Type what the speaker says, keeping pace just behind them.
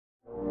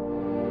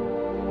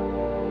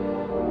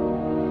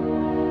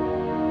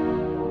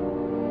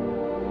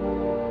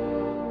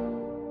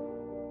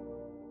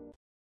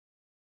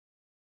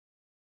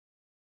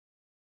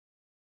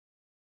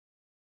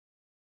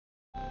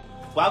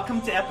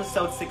Welcome to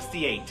episode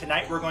 68.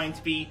 Tonight we're going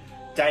to be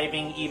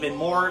diving even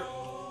more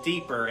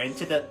deeper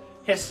into the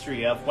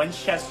history of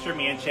Winchester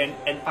Mansion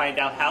and find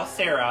out how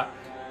Sara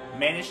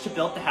managed to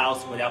build the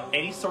house without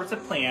any sorts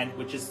of plan,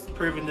 which is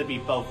proven to be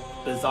both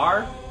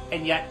bizarre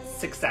and yet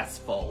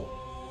successful.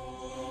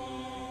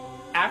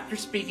 After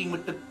speaking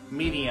with the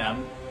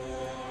medium,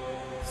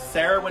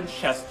 Sara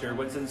Winchester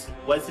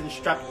was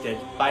instructed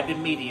by the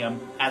medium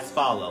as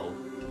follows.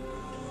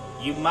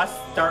 You must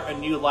start a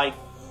new life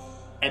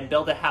and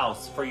build a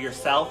house for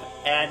yourself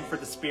and for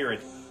the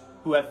spirit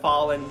who have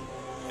fallen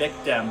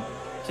victim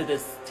to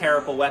this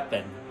terrible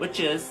weapon, which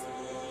is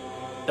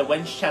the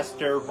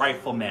Winchester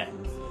Riflemen.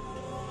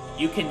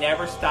 You can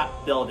never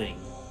stop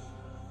building.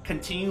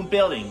 Continue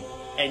building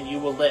and you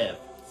will live.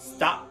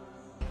 Stop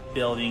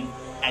building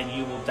and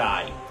you will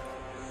die.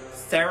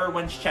 Sara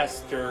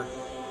Winchester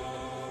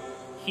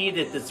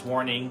heeded this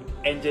warning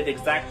and did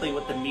exactly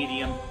what the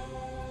medium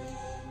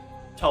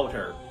told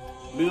her,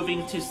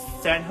 moving to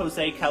San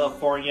Jose,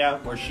 California,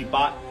 where she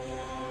bought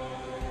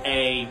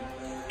a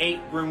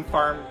 8-room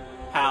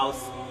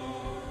farmhouse,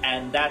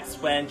 and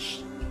that's when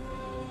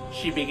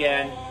she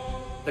began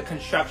the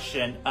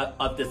construction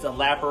of this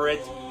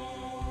elaborate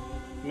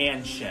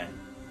mansion,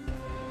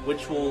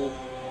 which will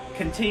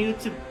continue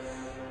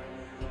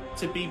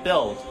to be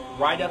built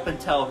right up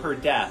until her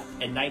death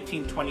in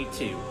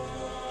 1922.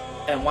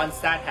 And once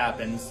that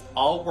happens,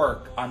 all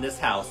work on this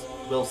house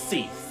will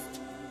cease.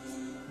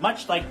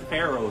 Much like the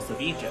pharaohs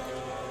of Egypt.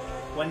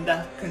 When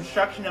the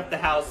construction of the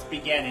house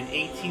began in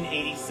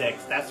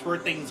 1886, that's where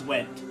things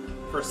went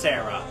for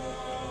Sara,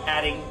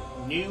 adding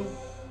new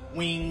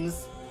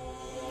wings,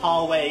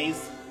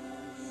 hallways,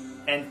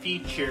 and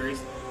features,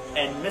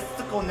 and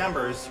mystical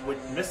numbers with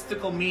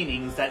mystical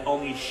meanings that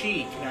only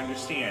she can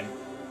understand,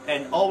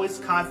 and always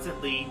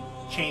constantly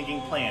changing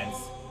plans.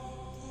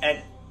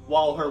 And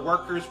while her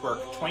workers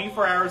work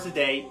 24 hours a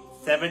day,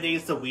 7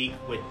 days a week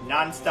with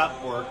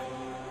non-stop work,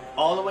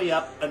 all the way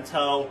up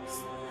until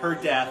her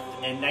death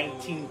in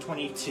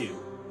 1922.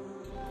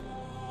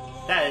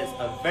 That is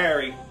a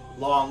very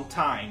long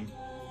time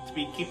to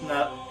be keeping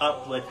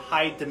up with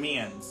high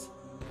demands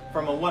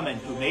from a woman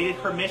who made it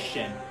her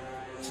mission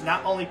to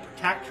not only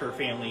protect her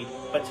family,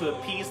 but to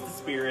appease the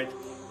spirit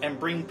and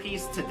bring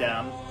peace to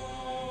them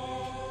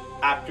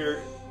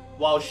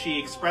while she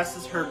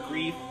expresses her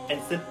grief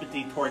and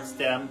sympathy towards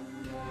them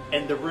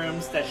in the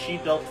rooms that she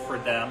built for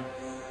them.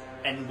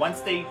 And once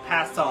they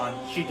pass on,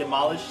 she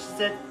demolishes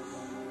it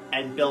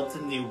and builds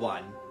a new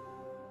one.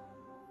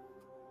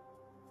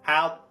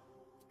 How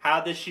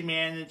does she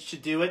manage to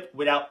do it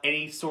without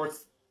any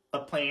sorts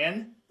of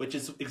plan, which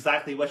is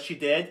exactly what she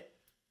did?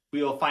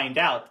 We will find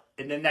out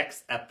in the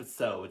next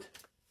episode.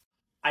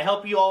 I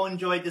hope you all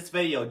enjoyed this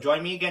video.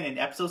 Join me again in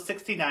episode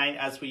 69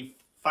 as we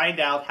find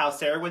out how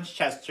Sara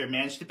Winchester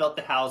managed to build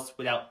the house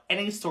without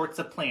any sorts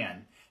of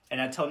plan.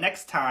 And until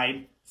next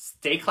time,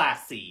 stay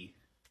classy.